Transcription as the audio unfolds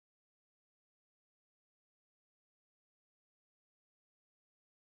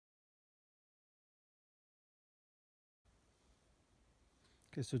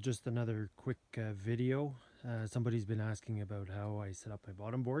Okay, so just another quick video. Somebody's been asking about how I set up my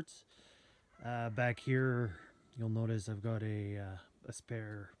bottom boards. Back here, you'll notice I've got a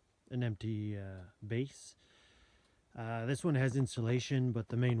spare, an empty base. This one has insulation, but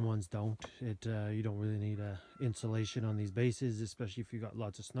the main ones don't. You don't really need insulation on these bases, especially if you've got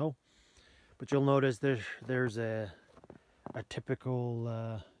lots of snow. But you'll notice there's a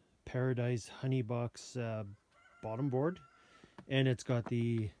typical Paradise Honey Box bottom board, and it's got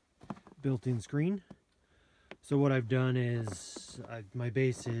the built-in screen. So what I've done is my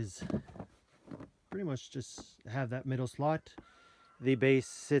base is pretty much just have that middle slot. The base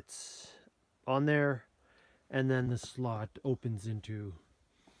sits on there, and then the slot opens into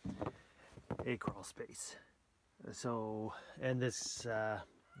a crawl space. So, and this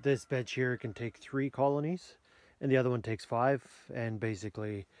bench here can take 3 colonies, and the other one takes 5, and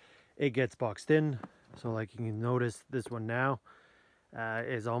basically it gets boxed in. So like you can notice, this one now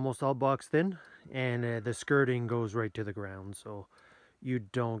is almost all boxed in, and the skirting goes right to the ground, so you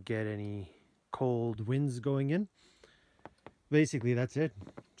don't get any cold winds going in. Basically that's it.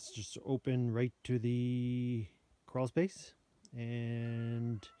 It's just open right to the crawl space,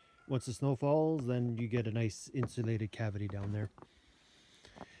 and once the snow falls, then you get a nice insulated cavity down there.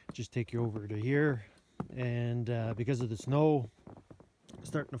 Just take you over to here, and because of the snow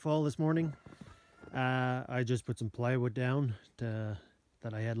starting to fall this morning, I just put some plywood down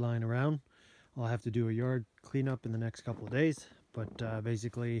that I had lying around. I'll have to do a yard cleanup in the next couple of days, but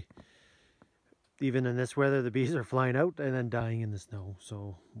basically, even in this weather, the bees are flying out and then dying in the snow.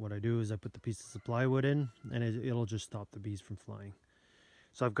 So what I do is I put the pieces of plywood in, and it'll just stop the bees from flying.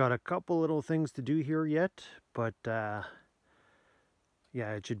 So I've got a couple little things to do here yet, but yeah,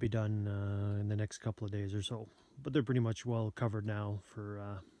 it should be done in the next couple of days or so. But they're pretty much well covered now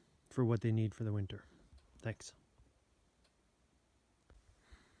for what they need for the winter. Thanks.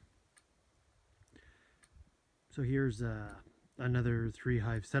 So here's another 3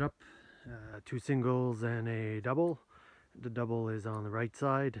 hive setup, 2 singles and a double. The double is on the right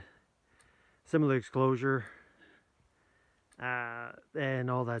side. Similar exclosure, and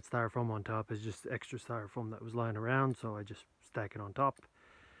all that styrofoam on top is just extra styrofoam that was lying around, so I just stack it on top.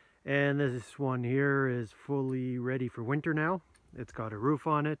 And this one here is fully ready for winter now. It's got a roof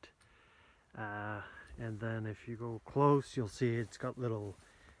on it, and then if you go close, you'll see it's got little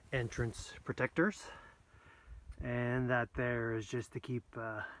entrance protectors, and that there is just to keep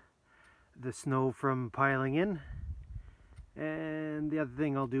the snow from piling in. And the other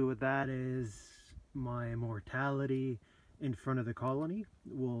thing I'll do with that is my mortality in front of the colony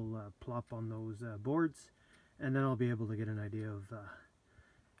will plop on those boards, and then I'll be able to get an idea of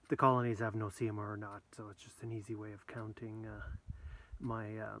if the colonies have Nosema or not. So it's just an easy way of counting my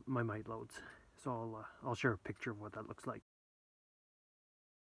mite loads. So I'll share a picture of what that looks like.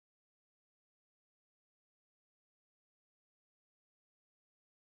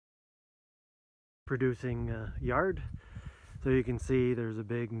 Producing yard. So you can see there's a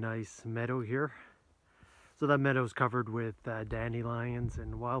big nice meadow here. So that meadow's covered with dandelions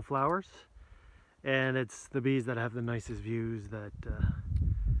and wildflowers, and it's the bees that have the nicest views that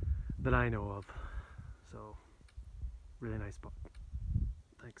that I know of. So really nice spot.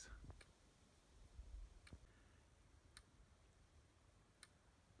 Thanks.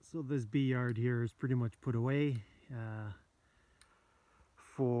 So this bee yard here is pretty much put away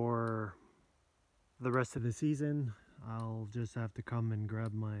for the rest of the season. I'll just have to come and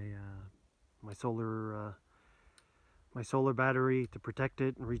grab my my solar battery to protect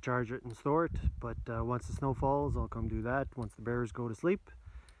it and recharge it and store it. But once the snow falls, I'll come do that once the bears go to sleep.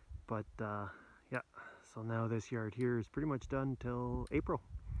 But yeah, so now this yard here is pretty much done till April.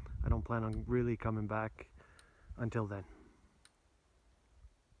 I don't plan on really coming back until then.